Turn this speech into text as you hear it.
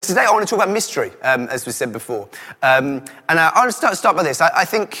today I want to talk about mystery, as we said before. And I want to start by this. I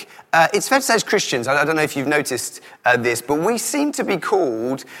think it's fair to say as Christians, I don't know if you've noticed this, but we seem to be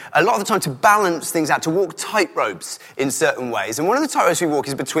called a lot of the time to balance things out, to walk tightropes in certain ways. And one of the tightropes we walk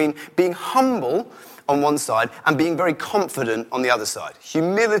is between being humble on one side and being very confident on the other side.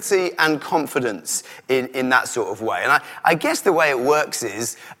 Humility and confidence in that sort of way. And I guess the way it works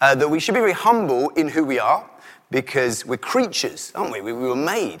is that we should be very humble in who we are, because we're creatures, aren't we? We were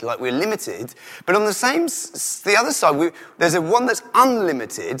made, like we're limited. But on the other side, there's one that's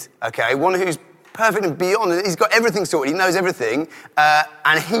unlimited, okay? One who's perfect and beyond. He's got everything sorted. He knows everything.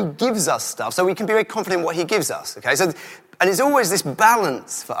 And he gives us stuff. So we can be very confident in what he gives us, okay? And it's always this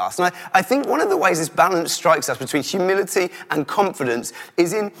balance for us. And I think one of the ways this balance strikes us between humility and confidence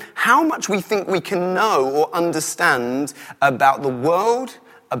is in how much we think we can know or understand about the world,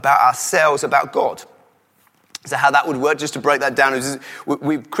 about ourselves, about God. So how that would work, just to break that down, is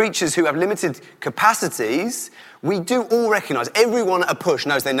we're creatures who have limited capacities. We do all recognise, everyone at a push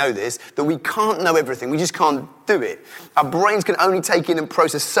knows they know this, that we can't know everything. We just can't do it. Our brains can only take in and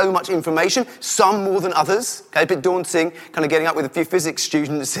process so much information, some more than others. Okay, a bit daunting, kind of getting up with a few physics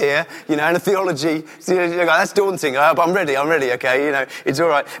students here, and a theology. So, that's daunting, but I'm ready, okay, it's all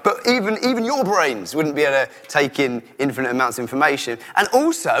right. But even your brains wouldn't be able to take in infinite amounts of information. And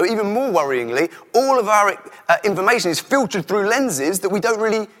also, even more worryingly, all of our information is filtered through lenses that we can't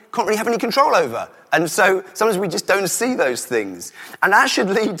really have any control over. And so sometimes we just don't see those things. And that should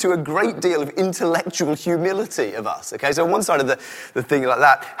lead to a great deal of intellectual humility of us. Okay, so on one side of the thing like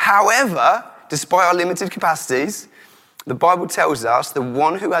that. However, despite our limited capacities, the Bible tells us the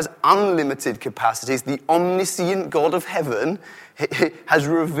one who has unlimited capacities, the omniscient God of heaven, has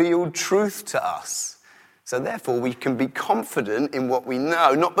revealed truth to us. So therefore, we can be confident in what we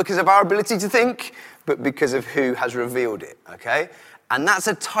know, not because of our ability to think, but because of who has revealed it, okay? And that's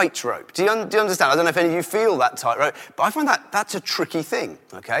a tightrope. Do you understand? I don't know if any of you feel that tightrope, but I find that's a tricky thing,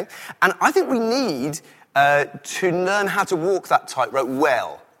 okay? And I think we need to learn how to walk that tightrope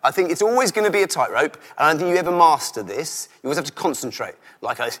well. I think it's always going to be a tightrope, and I don't think you ever master this. You always have to concentrate,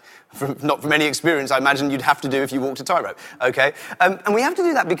 not from any experience, I imagine you'd have to do if you walked a tightrope, okay? And we have to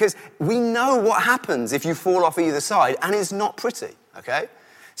do that because we know what happens if you fall off either side, and it's not pretty, okay?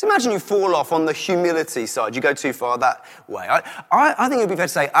 So imagine you fall off on the humility side. You go too far that way. I think it would be fair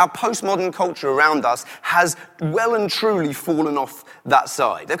to say our postmodern culture around us has well and truly fallen off that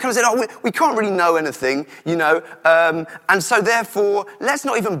side. They've kind of said, we can't really know anything, and so therefore, let's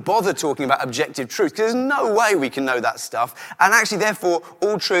not even bother talking about objective truth, because there's no way we can know that stuff. And actually, therefore,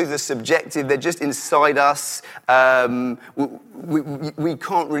 all truths are subjective. They're just inside us. We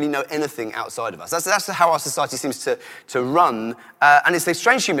can't really know anything outside of us. That's how our society seems to run. And it's a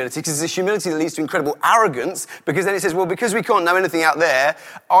strange humility, because it's a humility that leads to incredible arrogance, because then it says, well, because we can't know anything out there,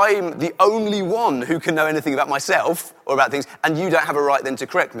 I'm the only one who can know anything about myself or about things, and you don't have a right then to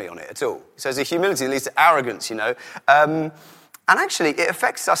correct me on it at all. So it's a humility that leads to arrogance, And actually, it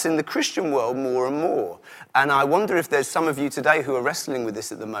affects us in the Christian world more and more. And I wonder if there's some of you today who are wrestling with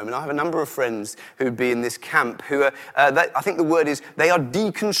this at the moment. I have a number of friends who'd be in this camp who are, I think the word is, they are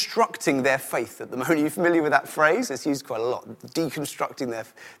deconstructing their faith at the moment. Are you familiar with that phrase? It's used quite a lot, deconstructing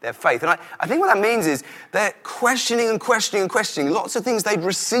their faith. And I think what that means is they're questioning lots of things they'd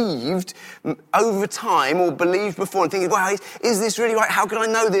received over time or believed before, and thinking, wow, is this really right? How can I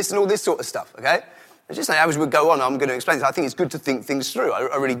know this? And all this sort of stuff, okay? Just like as we go on, I'm going to explain this. I think it's good to think things through.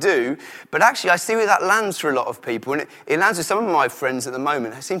 I really do. But actually, I see where that lands for a lot of people. And it lands with some of my friends at the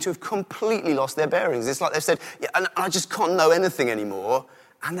moment who seem to have completely lost their bearings. It's like they've said, yeah, and I just can't know anything anymore.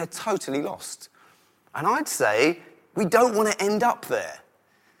 And they're totally lost. And I'd say we don't want to end up there.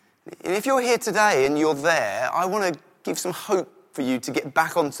 And if you're here today and you're there, I want to give some hope for you to get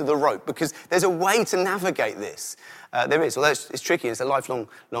back onto the rope, because there's a way to navigate this. There is. Although it's tricky, it's a lifelong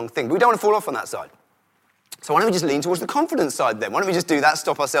thing. But we don't want to fall off on that side. So why don't we just lean towards the confidence side then? Why don't we just do that,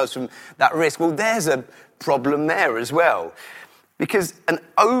 stop ourselves from that risk? Well, there's a problem there as well. Because an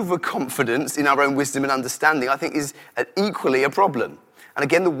overconfidence in our own wisdom and understanding, I think, is equally a problem. And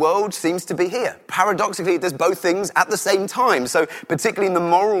again, the world seems to be here. Paradoxically, it does both things at the same time. So particularly in the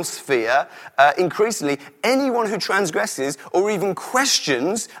moral sphere, increasingly, anyone who transgresses or even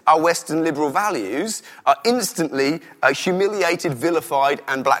questions our Western liberal values are instantly humiliated, vilified,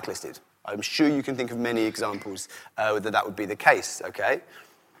 and blacklisted. I'm sure you can think of many examples that would be the case, okay?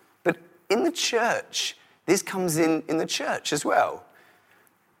 But in the church, this comes in the church as well.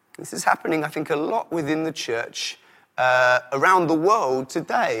 This is happening, I think, a lot within the church around the world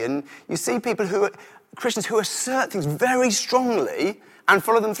today. And you see people Christians who assert things very strongly and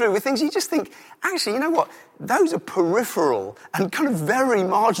follow them through with things you just think, actually, you know what? Those are peripheral and kind of very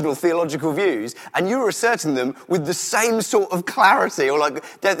marginal theological views, and you're asserting them with the same sort of clarity, or like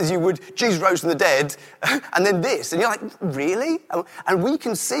as you would, Jesus rose from the dead, and then this. And you're like, really? And we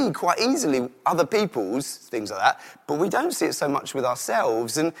can see quite easily other people's things like that, but we don't see it so much with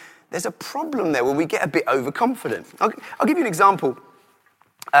ourselves. And there's a problem there where we get a bit overconfident. I'll give you an example.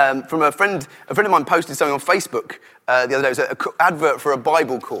 From a friend of mine posted something on Facebook the other day. It was an advert for a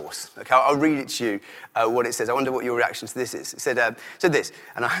Bible course. Okay, I'll read it to you what it says. I wonder what your reaction to this is. It said this,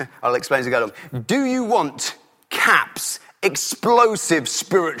 and I'll explain as I go along. Do you want caps, explosive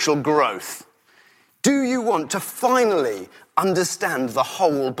spiritual growth? Do you want to finally understand the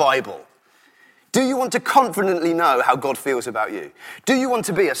whole Bible? Do you want to confidently know how God feels about you? Do you want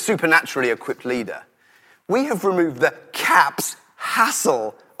to be a supernaturally equipped leader? We have removed the caps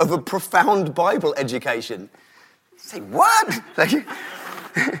hassle of a profound Bible education. Say, what?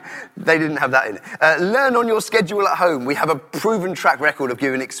 They didn't have that in it. Learn on your schedule at home. We have a proven track record of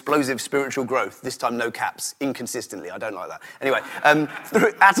giving explosive spiritual growth. This time, no caps, inconsistently. I don't like that. Anyway,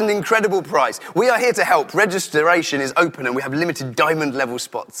 at an incredible price. We are here to help. Registration is open and we have limited diamond level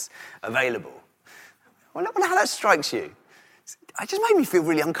spots available. I wonder how that strikes you. It just made me feel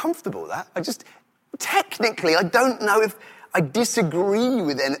really uncomfortable, that. Technically, I don't know if I disagree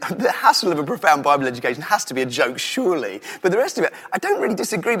with the hassle of a profound Bible education has to be a joke, surely. But the rest of it, I don't really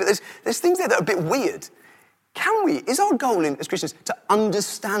disagree, but there's things there that are a bit weird. Is our goal as Christians to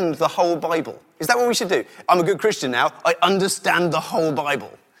understand the whole Bible? Is that what we should do? I'm a good Christian now, I understand the whole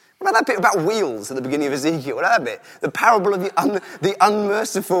Bible. What about that bit about wheels at the beginning of Ezekiel? What about that bit? The parable of the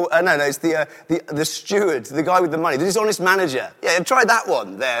unmerciful, it's the steward, the guy with the money, the dishonest manager. Yeah, try that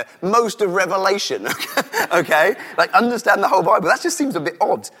one there. Most of Revelation, okay? Like, understand the whole Bible. That just seems a bit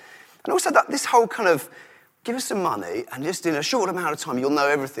odd. And also this whole kind of, give us some money, and just in a short amount of time, you'll know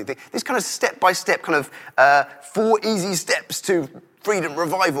everything. This kind of step-by-step kind of 4 easy steps to freedom,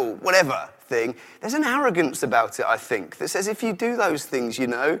 revival, whatever thing. There's an arrogance about it, I think, that says if you do those things,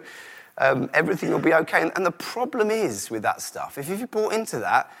 everything will be okay. And the problem is with that stuff, if you've bought into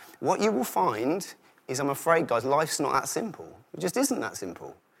that, what you will find is, I'm afraid, guys, life's not that simple. It just isn't that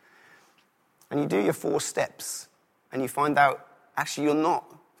simple. And you do your 4 steps, and you find out, actually, you're not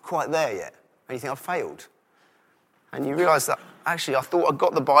quite there yet. And you think, I've failed. And you realise that, actually, I thought I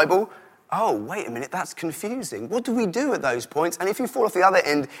got the Bible. Oh, wait a minute, that's confusing. What do we do at those points? And if you fall off the other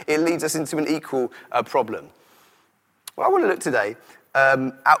end, it leads us into an equal problem. Well, I want to look today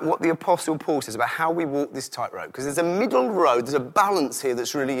at what the Apostle Paul says about how we walk this tightrope, because there's a middle road, there's a balance here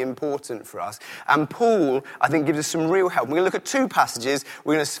that's really important for us. And Paul, I think, gives us some real help. We're going to look at 2 passages.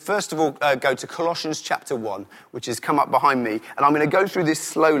 We're going to, first of all, go to Colossians chapter 1, which has come up behind me. And I'm going to go through this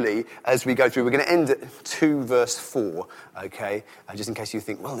slowly as we go through. We're going to end at 2 verse 4, okay? Just in case you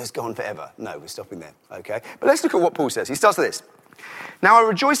think, well, let's go on forever. No, we're stopping there, okay? But let's look at what Paul says. He starts with this. Now I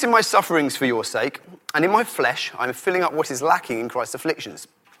rejoice in my sufferings for your sake, and in my flesh I'm filling up what is lacking in Christ's afflictions.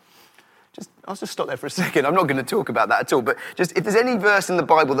 I'll just stop there for a second. I'm not going to talk about that at all, but just if there's any verse in the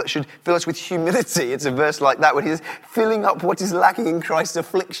Bible that should fill us with humility, it's a verse like that, where he's filling up what is lacking in Christ's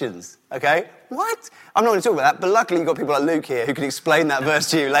afflictions. Okay? What? I'm not going to talk about that, but luckily you've got people like Luke here who can explain that verse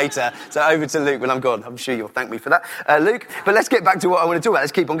to you later. So over to Luke when I'm gone. I'm sure you'll thank me for that, Luke. But let's get back to what I want to talk about.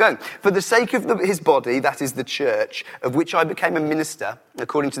 Let's keep on going. For the sake of his body, that is the church, of which I became a minister,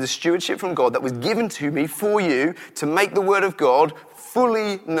 according to the stewardship from God that was given to me for you, to make the word of God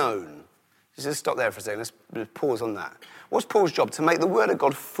fully known. Just stop there for a second. Let's pause on that. What's Paul's job? To make the word of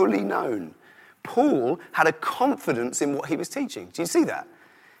God fully known. Paul had a confidence in what he was teaching. Do you see that?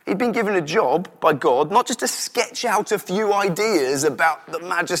 He'd been given a job by God, not just to sketch out a few ideas about the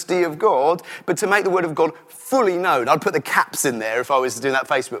majesty of God, but to make the word of God fully known. I'd put the caps in there if I was doing that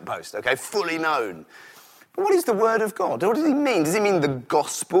Facebook post, okay? Fully known. But what is the word of God? What does he mean? Does he mean the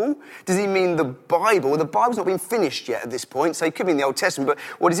gospel? Does he mean the Bible? Well, the Bible's not been finished yet at this point, so it could be in the Old Testament, but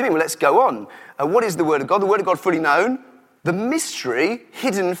what does he mean? Well, let's go on. What is the word of God? The word of God fully known. The mystery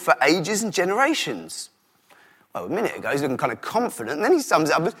hidden for ages and generations. Well, a minute ago, he's looking kind of confident, and then he sums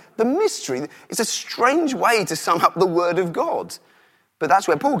it up as the mystery. It's a strange way to sum up the word of God. But that's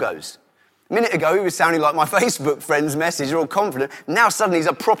where Paul goes. A minute ago, he was sounding like my Facebook friend's message, you're all confident. Now suddenly he's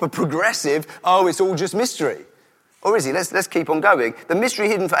a proper progressive. Oh, it's all just mystery. Or is he? Let's keep on going. The mystery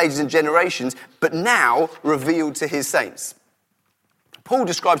hidden for ages and generations, but now revealed to his saints. Paul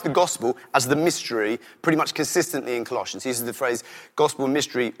describes the gospel as the mystery pretty much consistently in Colossians. He uses the phrase gospel and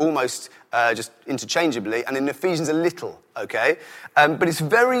mystery almost just interchangeably, and in Ephesians a little, okay? But it's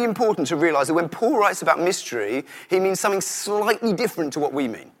very important to realise that when Paul writes about mystery, he means something slightly different to what we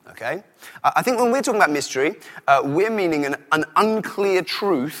mean, okay? I think when we're talking about mystery, we're meaning an unclear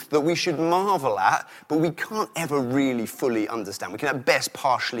truth that we should marvel at, but we can't ever really fully understand. We can at best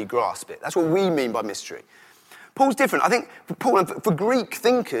partially grasp it. That's what we mean by mystery. Paul's different. I think for Paul and for Greek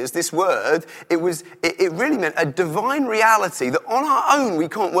thinkers, this word, it really meant a divine reality that on our own we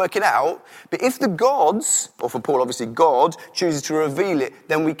can't work it out, but if the gods, or for Paul obviously God, chooses to reveal it,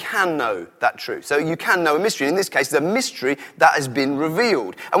 then we can know that truth. So you can know a mystery. In this case, it's a mystery that has been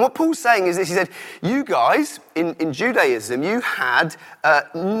revealed. And what Paul's saying is this, he said, you guys, in Judaism, you had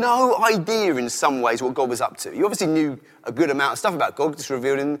no idea in some ways what God was up to. You obviously knew a good amount of stuff about God that's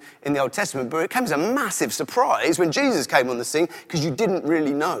revealed in the Old Testament, but it came as a massive surprise when Jesus came on the scene because you didn't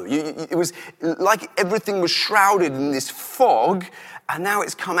really know. It was like everything was shrouded in this fog, and now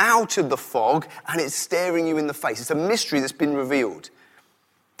it's come out of the fog and it's staring you in the face. It's a mystery that's been revealed.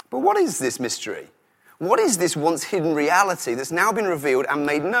 But what is this mystery? What is this once hidden reality that's now been revealed and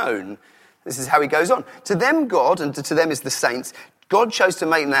made known? This is how he goes on. To them, God, and to them is the saints, God chose to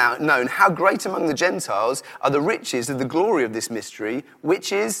make now known how great among the Gentiles are the riches of the glory of this mystery,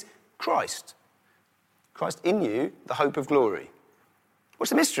 which is Christ. Christ in you, the hope of glory.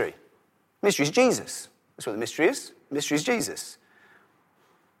 What's the mystery? The mystery is Jesus. That's what the mystery is. The mystery is Jesus.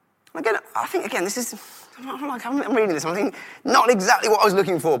 Again, I think, this is... I'm reading this, and I think, not exactly what I was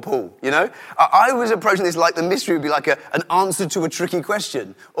looking for, Paul, you know? I was approaching this like the mystery would be like an answer to a tricky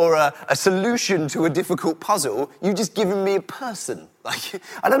question or a solution to a difficult puzzle. You've just given me a person. Like,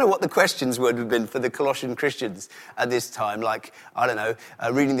 I don't know what the questions would have been for the Colossian Christians at this time. Like, I don't know,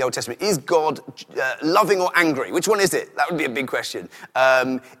 reading the Old Testament. Is God loving or angry? Which one is it? That would be a big question.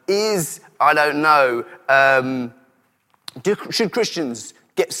 Should Christians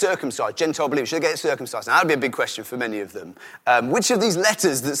get circumcised? Gentile believers, should they get circumcised? Now, that would be a big question for many of them. Which of these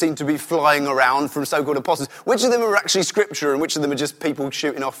letters that seem to be flying around from so-called apostles, which of them are actually scripture and which of them are just people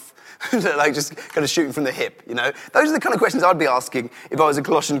shooting off, like just kind of shooting from the hip, you know? Those are the kind of questions I'd be asking if I was a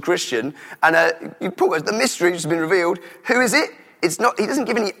Colossian Christian. And Paul goes, the mystery has been revealed. Who is it? It's not. He doesn't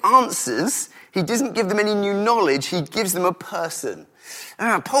give any answers. He doesn't give them any new knowledge. He gives them a person.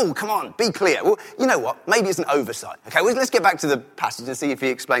 Paul, come on, be clear. Well, you know what? Maybe it's an oversight. Okay, well, let's get back to the passage and see if he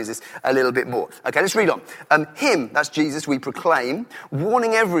explains this a little bit more. Okay, let's read on. Him, that's Jesus, we proclaim,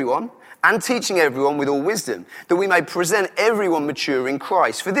 warning everyone and teaching everyone with all wisdom, that we may present everyone mature in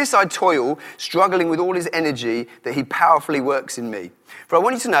Christ. For this I toil, struggling with all his energy that he powerfully works in me. For I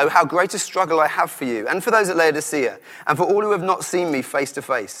want you to know how great a struggle I have for you, and for those at Laodicea, and for all who have not seen me face to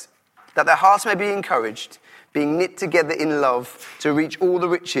face, that their hearts may be encouraged, being knit together in love, to reach all the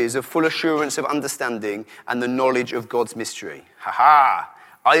riches of full assurance of understanding and the knowledge of God's mystery. I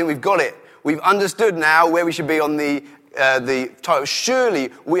think we've got it. We've understood now where we should be on the title. Surely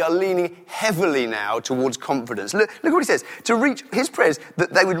we are leaning heavily now towards confidence. Look what he says. To reach his prayers,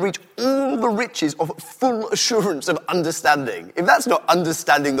 that they would reach all the riches of full assurance of understanding. If that's not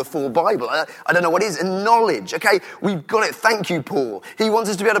understanding the full Bible, I don't know what is. And knowledge. Okay, we've got it. Thank you, Paul. He wants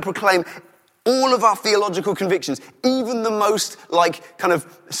us to be able to proclaim all of our theological convictions, even the most kind of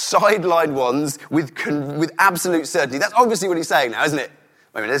sidelined ones with absolute certainty. That's obviously what he's saying now, isn't it?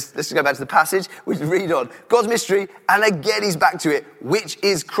 Wait a minute, let's just go back to the passage. We read on. God's mystery, and again he's back to it, which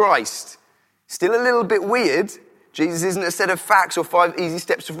is Christ. Still a little bit weird. Jesus isn't a set of facts or 5 easy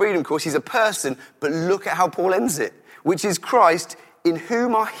steps to freedom. Of course, he's a person, but look at how Paul ends it. Which is Christ, in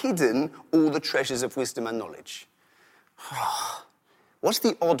whom are hidden all the treasures of wisdom and knowledge. What's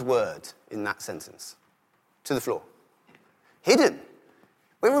the odd word in that sentence? To the floor. Hidden.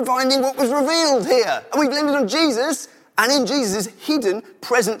 We're finding what was revealed here. And we've landed on Jesus, and in Jesus is hidden,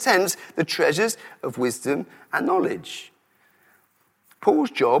 present tense, the treasures of wisdom and knowledge. Paul's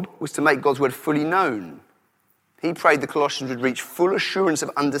job was to make God's word fully known. He prayed the Colossians would reach full assurance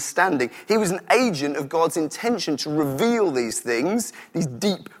of understanding. He was an agent of God's intention to reveal these things, these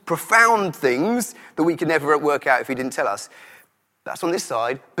deep, profound things that we could never work out if he didn't tell us. That's on this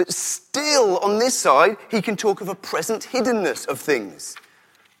side, but still on this side, he can talk of a present hiddenness of things.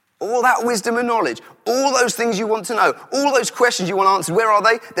 All that wisdom and knowledge, all those things you want to know, all those questions you want answered, where are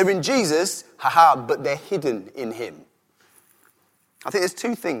they? They're in Jesus, but they're hidden in him. I think there's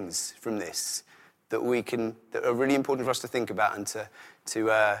 2 things from this that are really important for us to think about and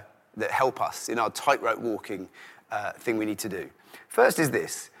that help us in our tightrope walking thing we need to do. First is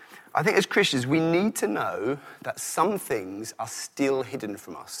this. I think as Christians, we need to know that some things are still hidden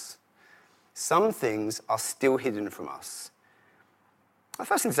from us. Some things are still hidden from us. The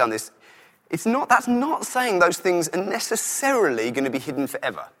first thing to say on this, that's not saying those things are necessarily going to be hidden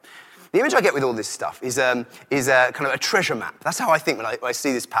forever. The image I get with all this stuff is kind of a treasure map. That's how I think when I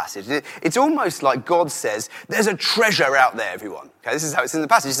see this passage. It's almost like God says, there's a treasure out there, everyone. Okay, this is how it's in the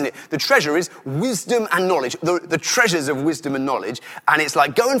passage, isn't it? The treasure is wisdom and knowledge, the treasures of wisdom and knowledge. And it's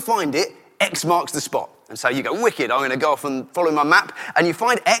like, go and find it, X marks the spot. And so you go, wicked, I'm going to go off and follow my map. And you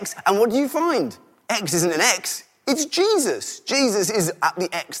find X, and what do you find? X isn't an X, it's Jesus. Jesus is at the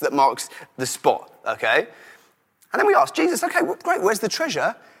X that marks the spot, okay? And then we ask Jesus, okay, well, great, where's the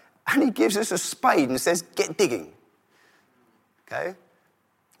treasure? And he gives us a spade and says, get digging. Okay?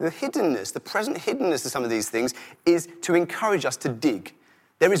 The hiddenness, the present hiddenness of some of these things is to encourage us to dig.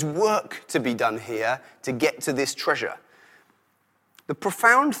 There is work to be done here to get to this treasure. The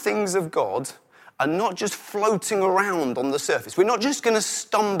profound things of God are not just floating around on the surface. We're not just going to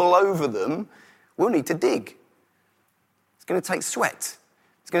stumble over them. We'll need to dig. It's going to take sweat.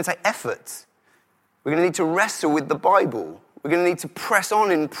 It's going to take effort. We're going to need to wrestle with the Bible. We're going to need to press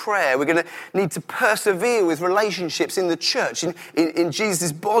on in prayer. We're going to need to persevere with relationships in the church, in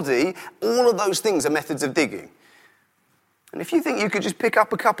Jesus' body. All of those things are methods of digging. And if you think you could just pick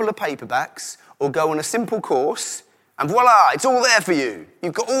up a couple of paperbacks or go on a simple course, and voila, it's all there for you.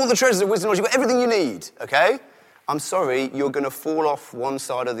 You've got all the treasures of wisdom, you've got everything you need, okay? I'm sorry, you're going to fall off one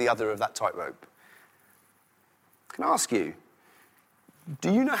side or the other of that tightrope. Can I ask you,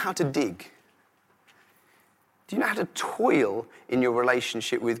 do you know how to dig? Do you know how to toil in your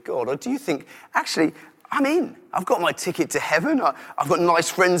relationship with God? Or do you think, actually, I'm in. I've got my ticket to heaven. I've got nice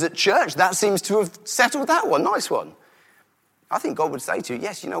friends at church. That seems to have settled that one. Nice one. I think God would say to you,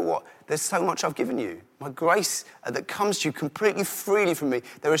 yes, you know what? There's so much I've given you. My grace that comes to you completely freely from me.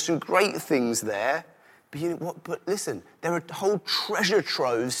 There are some great things there. But you know what? But listen, there are whole treasure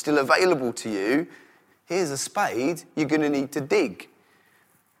troves still available to you. Here's a spade. You're going to need to dig.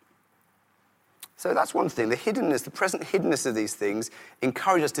 So that's one thing. The hiddenness, the present hiddenness of these things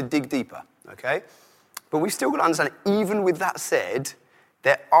encourage us to dig deeper, okay? But we've still got to understand, even with that said,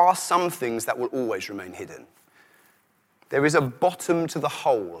 there are some things that will always remain hidden. There is a bottom to the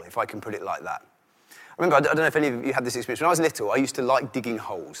hole, if I can put it like that. I remember, I don't know if any of you had this experience. When I was little, I used to like digging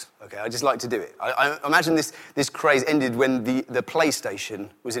holes, okay? I just liked to do it. I imagine this craze ended when the PlayStation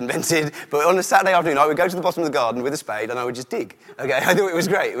was invented, but on a Saturday afternoon, I would go to the bottom of the garden with a spade and I would just dig, okay? I thought it was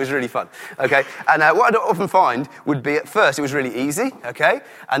great. It was really fun, okay? And what I'd often find would be, at first, it was really easy, okay?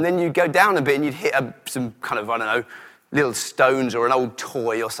 And then you'd go down a bit and you'd hit some kind of, I don't know, little stones or an old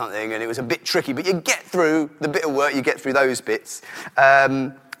toy or something, and it was a bit tricky, but you get through the bit of work, you get through those bits.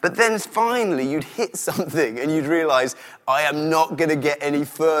 But then finally you'd hit something and you'd realise, I am not going to get any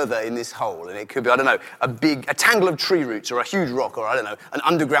further in this hole. And it could be, I don't know, a tangle of tree roots or a huge rock or, I don't know, an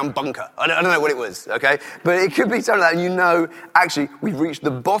underground bunker. I don't know what it was, okay? But it could be something like that, and you know, actually, we've reached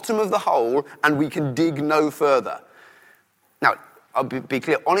the bottom of the hole and we can dig no further. Now, I'll be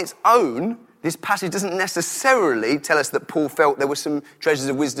clear, on its own, this passage doesn't necessarily tell us that Paul felt there were some treasures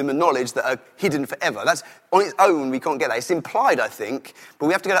of wisdom and knowledge that are hidden forever. That's on its own, we can't get that. It's implied, I think, but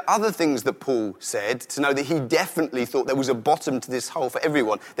we have to go to other things that Paul said to know that he definitely thought there was a bottom to this hole for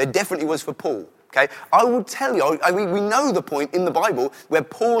everyone. There definitely was for Paul, okay? I will tell you, we know the point in the Bible where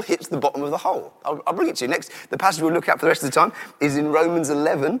Paul hits the bottom of the hole. I'll bring it to you. Next, the passage we'll look at for the rest of the time is in Romans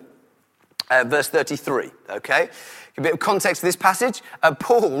 11, verse 33, okay? A bit of context for this passage.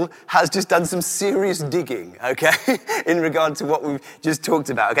 Paul has just done some serious digging, okay, in regard to what we've just talked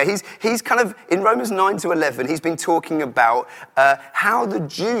about, okay? He's kind of, in Romans 9 to 11, he's been talking about how the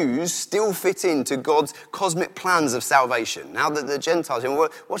Jews still fit into God's cosmic plans of salvation. Now that the Gentiles,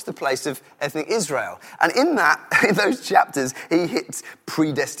 what's the place of ethnic Israel? And in those chapters, he hits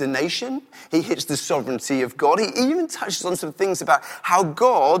predestination, he hits the sovereignty of God, he even touches on some things about how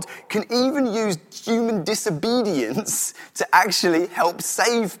God can even use human disobedience to actually help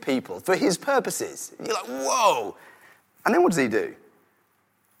save people for his purposes. You're like, whoa. And then what does he do?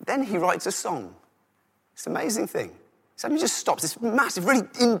 Then he writes a song. It's an amazing thing. So he just stops this massive, really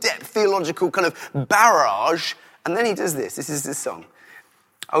in-depth theological kind of barrage, and then he does this. This is his song.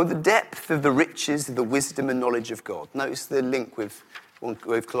 Oh, the depth of the riches of the wisdom and knowledge of God. Notice the link with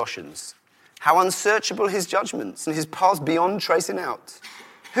Colossians. How unsearchable his judgments and his paths beyond tracing out.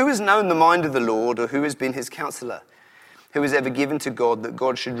 Who has known the mind of the Lord, or who has been his counselor? Who has ever given to God that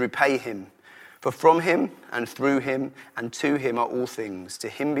God should repay him? For from him and through him and to him are all things. To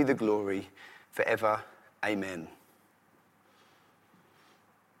him be the glory forever. Amen.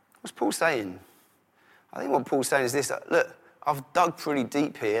 What's Paul saying? I think what Paul's saying is this. Look, I've dug pretty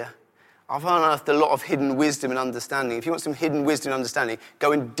deep here. I've unearthed a lot of hidden wisdom and understanding. If you want some hidden wisdom and understanding,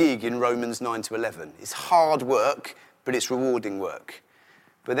 go and dig in Romans 9 to 11. It's hard work, but it's rewarding work.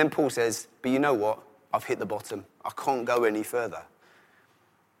 But then Paul says, but you know what? I've hit the bottom. I can't go any further.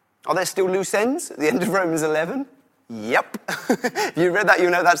 Are there still loose ends at the end of Romans 11? Yep. If you read that, you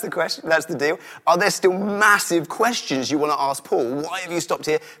know that's the question, that's the deal. Are there still massive questions you want to ask Paul? Why have you stopped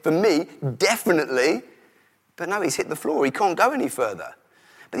here? For me, definitely. But no, he's hit the floor. He can't go any further.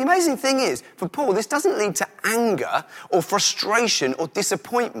 But the amazing thing is, for Paul, this doesn't lead to anger or frustration or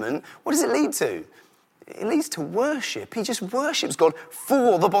disappointment. What does it lead to? It leads to worship. He just worships God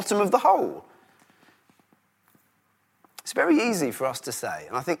for the bottom of the hole. It's very easy for us to say,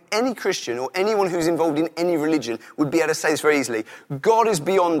 and I think any Christian or anyone who's involved in any religion would be able to say this very easily, God is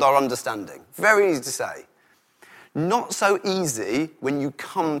beyond our understanding. Very easy to say. Not so easy when you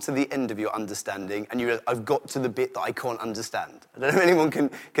come to the end of your understanding and you realize, I've got to the bit that I can't understand. I don't know if anyone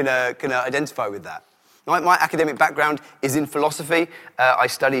can identify with that. My academic background is in philosophy. I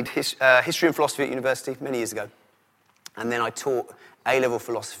studied history and philosophy at university many years ago. And then I taught A-level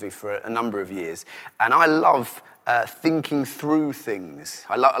philosophy for a number of years. And I love thinking through things.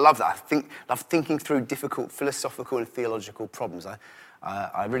 I love that. I love thinking through difficult philosophical and theological problems.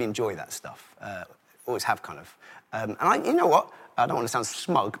 I really enjoy that stuff. Always have kind of. And you know what? I don't want to sound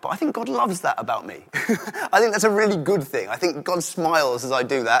smug, but I think God loves that about me. I think that's a really good thing. I think God smiles as I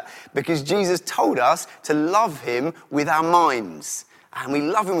do that because Jesus told us to love him with our minds. And we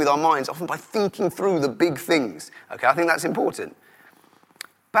love him with our minds, often by thinking through the big things. Okay, I think that's important.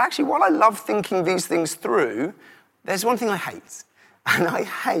 But actually, while I love thinking these things through, there's one thing I hate. And I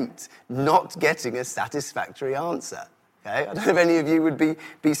hate not getting a satisfactory answer. Okay? I don't know if any of you would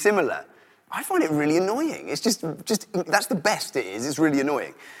be similar. I find it really annoying. It's just that's the best it is. It's really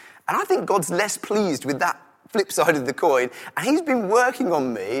annoying. And I think God's less pleased with that flip side of the coin. And he's been working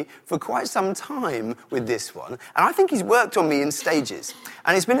on me for quite some time with this one. And I think he's worked on me in stages.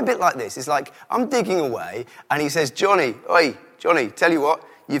 And it's been a bit like this. It's like I'm digging away and he says, Johnny, tell you what,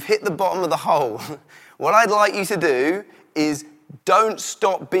 you've hit the bottom of the hole. What I'd like you to do is don't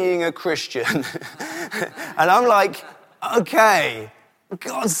stop being a Christian. And I'm like, okay.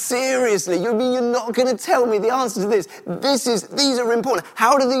 God, seriously, you mean you're not going to tell me the answer to this? These are important.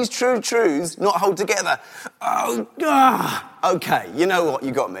 How do these true truths not hold together? Oh, God. Okay, you know what?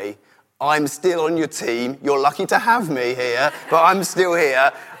 You got me. I'm still on your team. You're lucky to have me here, but I'm still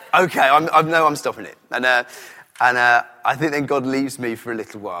here. Okay, I know I'm stopping it. And I think then God leaves me for a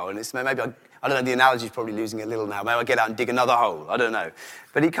little while. And it's maybe, I don't know, the analogy's probably losing a little now. Maybe I get out and dig another hole. I don't know.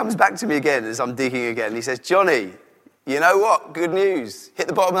 But he comes back to me again as I'm digging again. He says, Johnny, you know what? Good news. Hit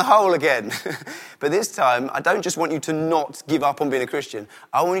the bottom of the hole again. But this time, I don't just want you to not give up on being a Christian.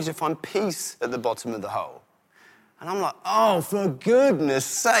 I want you to find peace at the bottom of the hole. And I'm like, oh, for goodness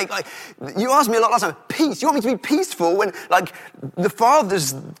sake. Like, you asked me a lot last time, peace. You want me to be peaceful when, like, the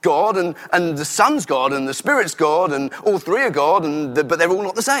Father's God and the Son's God and the Spirit's God and all three are God, but they're all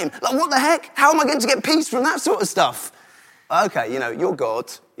not the same. Like, what the heck? How am I going to get peace from that sort of stuff? Okay, you're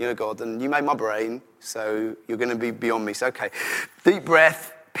God, and you made my brain, so you're going to be beyond me. So, okay, deep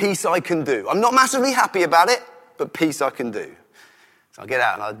breath, peace I can do. I'm not massively happy about it, but peace I can do. So I get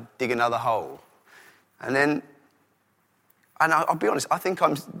out and I dig another hole. And I'll be honest, I think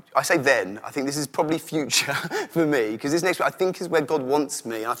I think this is probably future for me, because this next one I think is where God wants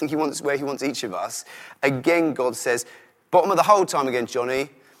me, and I think where he wants each of us. Again, God says, bottom of the hole time again,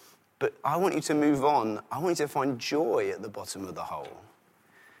 Johnny. But I want you to move on. I want you to find joy at the bottom of the hole.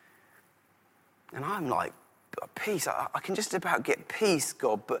 And I'm like, peace. I can just about get peace,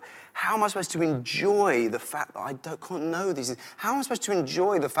 God, but how am I supposed to enjoy the fact that I can't know these things? How am I supposed to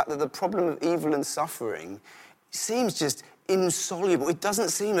enjoy the fact that the problem of evil and suffering seems just insoluble? It doesn't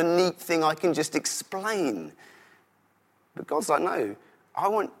seem a neat thing I can just explain. But God's like, no.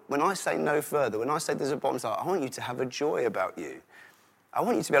 When I say no further, when I say there's a bottom side, I want you to have a joy about you. I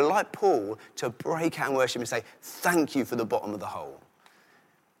want you to be like Paul, to break out and worship and say, thank you for the bottom of the hole.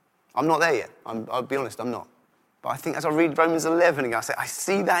 I'm not there yet. I'll be honest, I'm not. But I think as I read Romans 11 again, I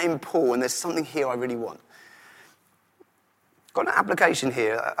see that in Paul, and there's something here I really want. Got an application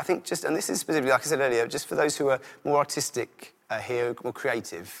here, I think and this is specifically, like I said earlier, just for those who are more artistic here, more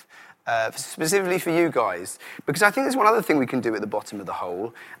creative, specifically for you guys. Because I think there's one other thing we can do at the bottom of the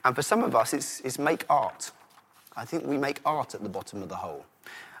hole, and for some of us, it's make art. I think we make art at the bottom of the hole.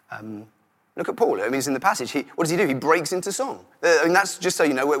 Look at Paul. I mean, it's in the passage. What does he do? He breaks into song. I mean, that's just so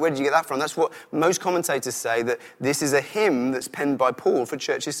you know, where did you get that from? That's what most commentators say, that this is a hymn that's penned by Paul for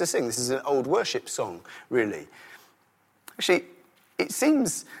churches to sing. This is an old worship song, really. Actually, it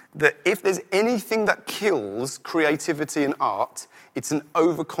seems that if there's anything that kills creativity and art, it's an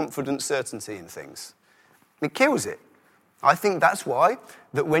overconfident certainty in things. It kills it. I think that's why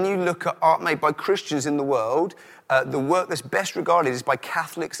that when you look at art made by Christians in the world, the work that's best regarded is by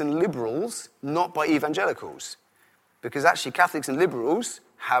Catholics and liberals, not by evangelicals. Because actually Catholics and liberals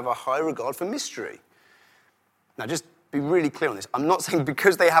have a high regard for mystery. Now just be really clear on this. I'm not saying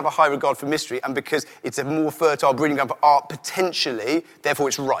because they have a high regard for mystery and because it's a more fertile breeding ground for art potentially, therefore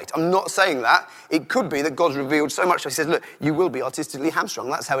it's right. I'm not saying that. It could be that God's revealed so much that he says, look, you will be artistically hamstrung.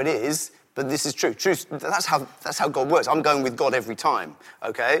 That's how it is, but this is true. That's how God works. I'm going with God every time,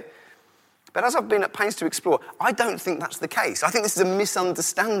 okay? But as I've been at pains to explore, I don't think that's the case. I think this is a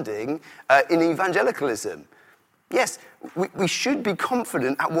misunderstanding in evangelicalism. Yes, we should be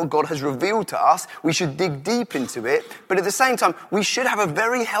confident at what God has revealed to us. We should dig deep into it. But at the same time, we should have a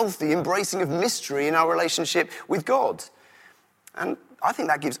very healthy embracing of mystery in our relationship with God. And I think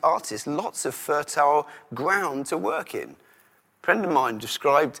that gives artists lots of fertile ground to work in. A friend of mine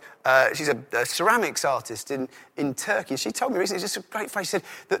described, she's a ceramics artist in Turkey. She told me recently, it's just a great phrase, she said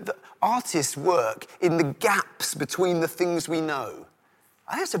that the artists work in the gaps between the things we know.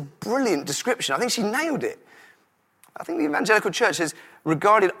 I think that's a brilliant description. I think she nailed it. I think the evangelical church has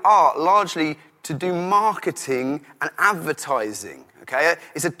regarded art largely to do marketing and advertising, okay?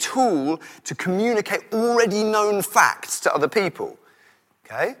 It's a tool to communicate already known facts to other people,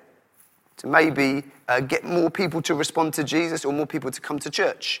 okay? To maybe get more people to respond to Jesus or more people to come to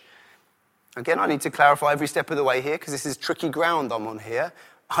church. Again, I need to clarify every step of the way here because this is tricky ground I'm on here.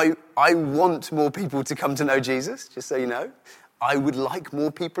 I want more people to come to know Jesus, just so you know. I would like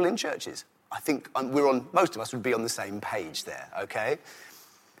more people in churches. I think most of us would be on the same page there, okay?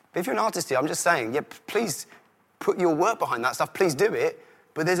 But if you're an artist here, I'm just saying, yeah, please put your work behind that stuff, please do it,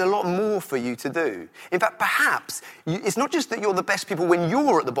 but there's a lot more for you to do. In fact, perhaps, it's not just that you're the best people when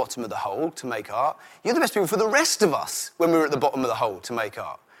you're at the bottom of the hole to make art, you're the best people for the rest of us when we're at the bottom of the hole to make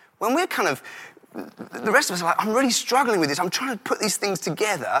art. When we're the rest of us are like, I'm really struggling with this, I'm trying to put these things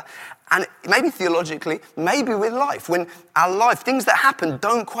together, and maybe theologically, maybe with life, when our life, things that happen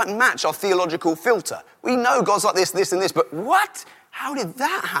don't quite match our theological filter. We know God's like this, this, and this, but what? How did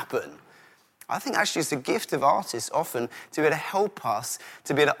that happen? I think actually it's a gift of artists often to be able to help us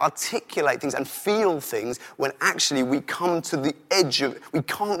to be able to articulate things and feel things when actually we come to the edge of, we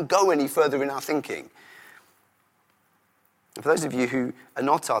can't go any further in our thinking. For those of you who are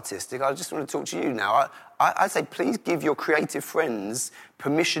not artistic, I just want to talk to you now. I'd say please give your creative friends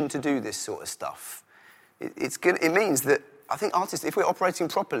permission to do this sort of stuff. It means that I think artists, if we're operating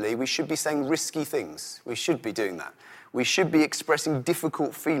properly, we should be saying risky things. We should be doing that. We should be expressing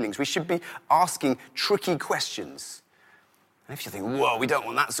difficult feelings. We should be asking tricky questions. And if you think, whoa, we don't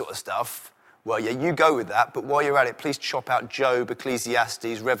want that sort of stuff, well, yeah, you go with that, but while you're at it, please chop out Job,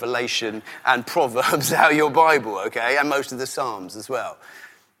 Ecclesiastes, Revelation, and Proverbs out of your Bible, okay? And most of the Psalms as well.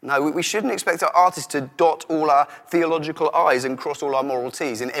 No, we shouldn't expect our artists to dot all our theological I's and cross all our moral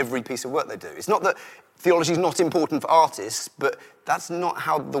T's in every piece of work they do. It's not that theology is not important for artists, but that's not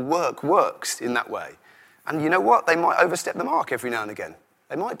how the work works in that way. And you know what? They might overstep the mark every now and again.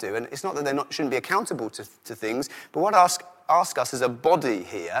 They might do. And it's not that they shouldn't be accountable to things, but what I ask us as a body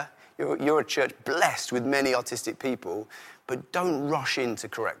here, you're a church blessed with many artistic people, but don't rush in to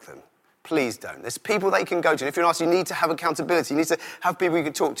correct them. Please don't. There's people they can go to. And if you're an artist, you need to have accountability. You need to have people you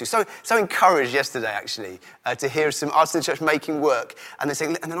can talk to. So encouraged yesterday, actually, to hear some artists in the church making work. And they're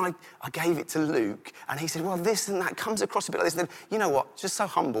saying, and then I gave it to Luke, and he said, well, this and that comes across a bit like this. And then, you know what? Just so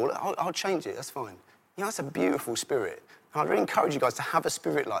humble. I'll change it. That's fine. You know, that's a beautiful spirit. And I'd really encourage you guys to have a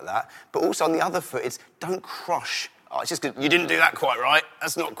spirit like that. But also on the other foot, it's don't crush. Oh, it's just you didn't do that quite right.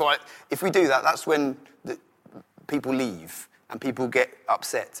 That's not quite. If we do that, that's when people leave and people get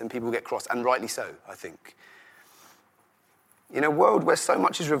upset and people get cross, and rightly so, I think. In a world where so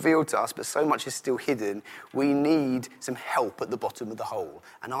much is revealed to us, but so much is still hidden, we need some help at the bottom of the hole,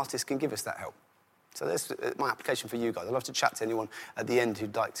 and artists can give us that help. So there's my application for you guys. I'd love to chat to anyone at the end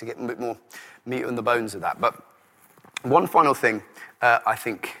who'd like to get a bit more meat on the bones of that. But one final thing I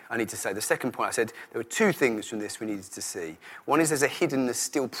think I need to say. The second point I said, there were two things from this we needed to see. One is there's a hiddenness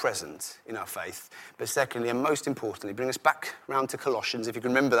still present in our faith. But secondly, and most importantly, bring us back round to Colossians, if you can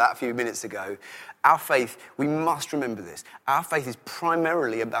remember that a few minutes ago. Our faith, we must remember this. Our faith is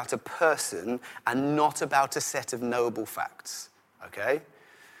primarily about a person and not about a set of knowable facts. Okay?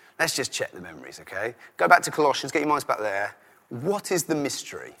 Let's just check the memories, okay? Go back to Colossians, get your minds back there. What is the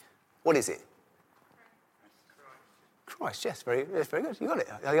mystery? What is it? Christ, yes, very good. You got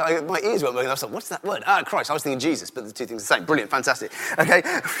it. My ears weren't working. I was like, what's that word? Christ. I was thinking Jesus, but the two things are the same. Brilliant, fantastic. Okay,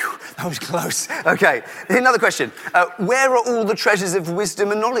 that was close. Okay, another question. Where are all the treasures of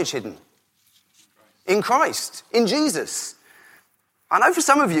wisdom and knowledge hidden? In Christ, in Jesus. I know for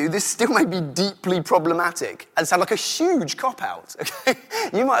some of you, this still may be deeply problematic and sound like a huge cop-out, okay?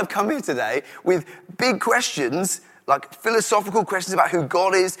 You might have come here today with big questions, like philosophical questions about who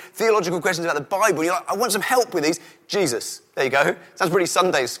God is, theological questions about the Bible, and you're like, I want some help with these. Jesus. There you go. Sounds pretty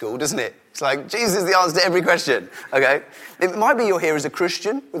Sunday school, doesn't it? It's like, Jesus is the answer to every question, okay? It might be you're here as a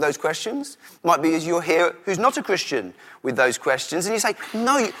Christian with those questions. It might be you're here who's not a Christian with those questions, and you say,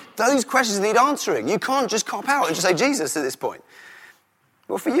 no, those questions need answering. You can't just cop out and just say Jesus at this point.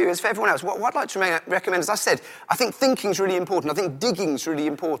 Well, for you, as for everyone else, what I'd like to recommend, as I said, I think thinking's really important. I think digging's really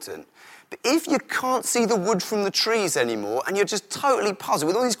important. But if you can't see the wood from the trees anymore and you're just totally puzzled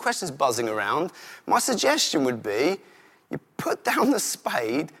with all these questions buzzing around, my suggestion would be you put down the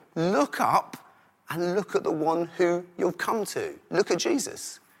spade, look up, and look at the one who you'll come to. Look at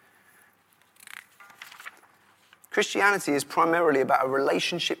Jesus. Christianity is primarily about a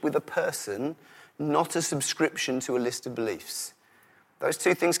relationship with a person, not a subscription to a list of beliefs. Those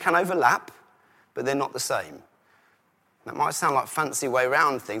two things can overlap, but they're not the same. That might sound like a fancy way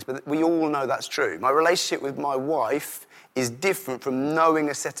around things, but we all know that's true. My relationship with my wife is different from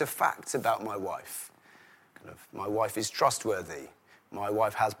knowing a set of facts about my wife. My wife is trustworthy. My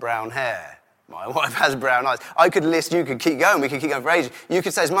wife has brown hair. My wife has brown eyes. I could list, you could keep going, we could keep going for ages. You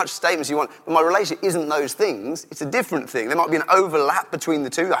could say as much statements as you want, but my relationship isn't those things. It's a different thing. There might be an overlap between the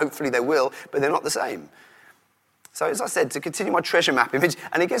two. Hopefully there will, but they're not the same. So as I said, to continue my treasure map image,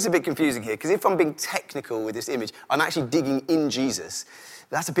 and it gets a bit confusing here, because if I'm being technical with this image, I'm actually digging in Jesus.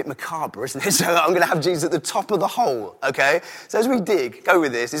 That's a bit macabre, isn't it? So I'm going to have Jesus at the top of the hole, okay? So as we dig, go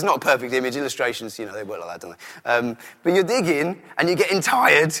with this. It's not a perfect image. Illustrations, they work like that, don't they? But you're digging, and you're getting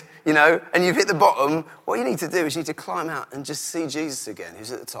tired, and you've hit the bottom. What you need to do is you need to climb out and just see Jesus again,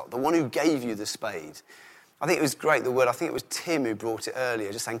 who's at the top, the one who gave you the spade. I think it was great, the word, I think it was Tim who brought it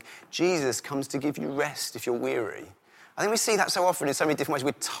earlier, just saying, Jesus comes to give you rest if you're weary. I think we see that so often in so many different ways.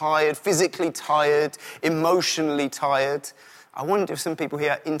 We're tired, physically tired, emotionally tired. I wonder if some people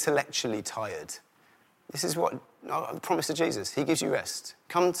here are intellectually tired. This is what I promise to Jesus. He gives you rest.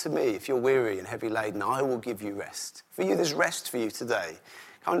 Come to me if you're weary and heavy laden. I will give you rest. For you, there's rest for you today.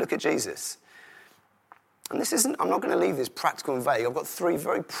 Come and look at Jesus. And I'm not going to leave this practical and vague. I've got 3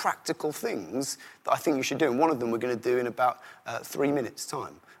 very practical things that I think you should do. And one of them we're going to do in about 3 minutes'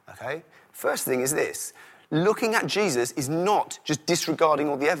 time, okay? First thing is this. Looking at Jesus is not just disregarding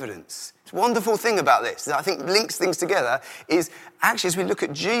all the evidence. It's a wonderful thing about this that I think links things together is actually as we look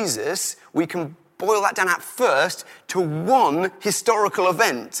at Jesus, we can boil that down at first to one historical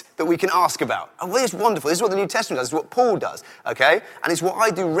event that we can ask about. Oh, well, it's wonderful. This is what the New Testament does. It's what Paul does, okay? And it's what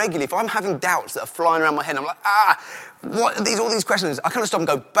I do regularly. If I'm having doubts that are flying around my head, I'm like, what are all these questions? I kind of stop and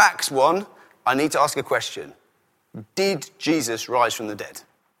go, backs one, I need to ask a question. Did Jesus rise from the dead?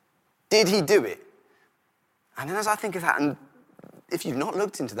 Did he do it? And then as I think of that, and if you've not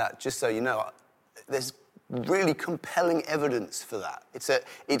looked into that, just so you know, there's really compelling evidence for that.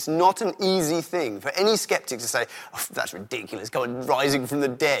 It's not an easy thing for any skeptic to say, oh, that's ridiculous, God rising from the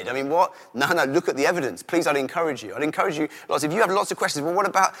dead. I mean, what? No, look at the evidence. Please, I'd encourage you. If you have lots of questions, well, what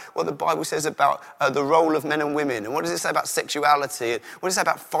about what the Bible says about the role of men and women? And what does it say about sexuality? And what does it say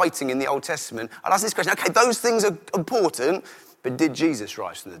about fighting in the Old Testament? I'd ask this question, okay, those things are important, but did Jesus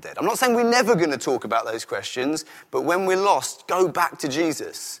rise from the dead? I'm not saying we're never going to talk about those questions, but when we're lost, go back to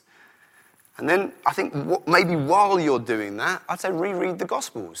Jesus. And then I think maybe while you're doing that, I'd say reread the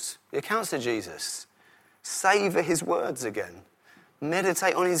Gospels, the accounts of Jesus. Savor his words again.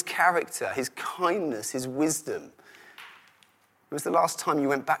 Meditate on his character, his kindness, his wisdom. When was the last time you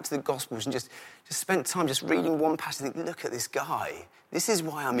went back to the Gospels and just spent time just reading one passage and think, look at this guy. This is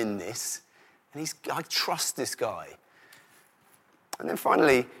why I'm in this. And I trust this guy. And then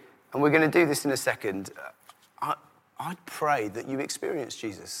finally, and we're going to do this in a second, I'd pray that you experience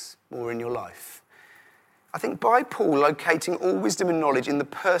Jesus more in your life. I think by Paul locating all wisdom and knowledge in the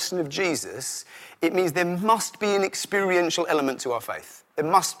person of Jesus, it means there must be an experiential element to our faith. There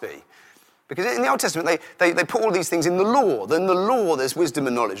must be. Because in the Old Testament, they put all these things in the law. Then the law, there's wisdom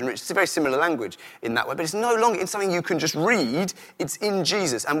and knowledge. And it's a very similar language in that way. But it's no longer in something you can just read. It's in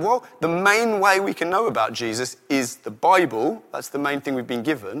Jesus. And the main way we can know about Jesus is the Bible. That's the main thing we've been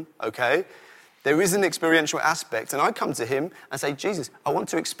given, okay? There is an experiential aspect. And I come to him and say, Jesus, I want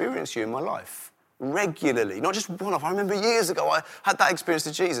to experience you in my life. Regularly, not just one-off. I remember years ago I had that experience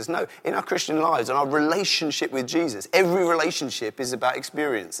with Jesus. No, in our Christian lives and our relationship with Jesus, every relationship is about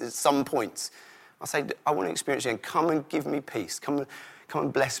experience at some point. I say, I want to experience you and come and give me peace. Come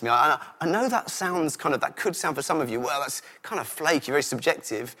and bless me. I know that could sound for some of you, well, that's kind of flaky, very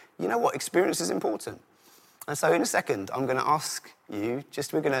subjective. You know what? Experience is important. And so in a second, I'm going to ask you,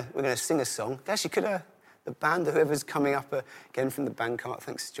 we're going to sing a song. Actually, could the the band, whoever's coming up again from the band cart.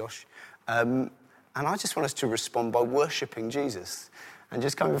 Thanks, Josh. And I just want us to respond by worshipping Jesus and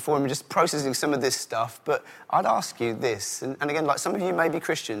just coming before him and just processing some of this stuff. But I'd ask you this, and again, like some of you may be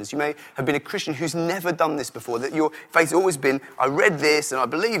Christians, you may have been a Christian who's never done this before, that your faith's always been, I read this and I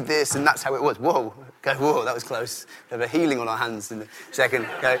believe this and that's how it was. Whoa, that was close. We have a healing on our hands in a second.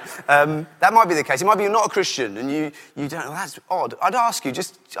 Okay. That might be the case. It might be you're not a Christian and you don't, well, that's odd. I'd ask you,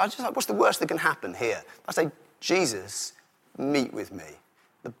 what's the worst that can happen here? I'd say, Jesus, meet with me.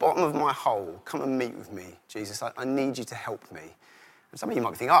 The bottom of my hole, come and meet with me, Jesus. I need you to help me. And some of you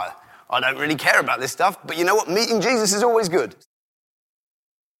might be thinking, I don't really care about this stuff, but you know what? Meeting Jesus is always good.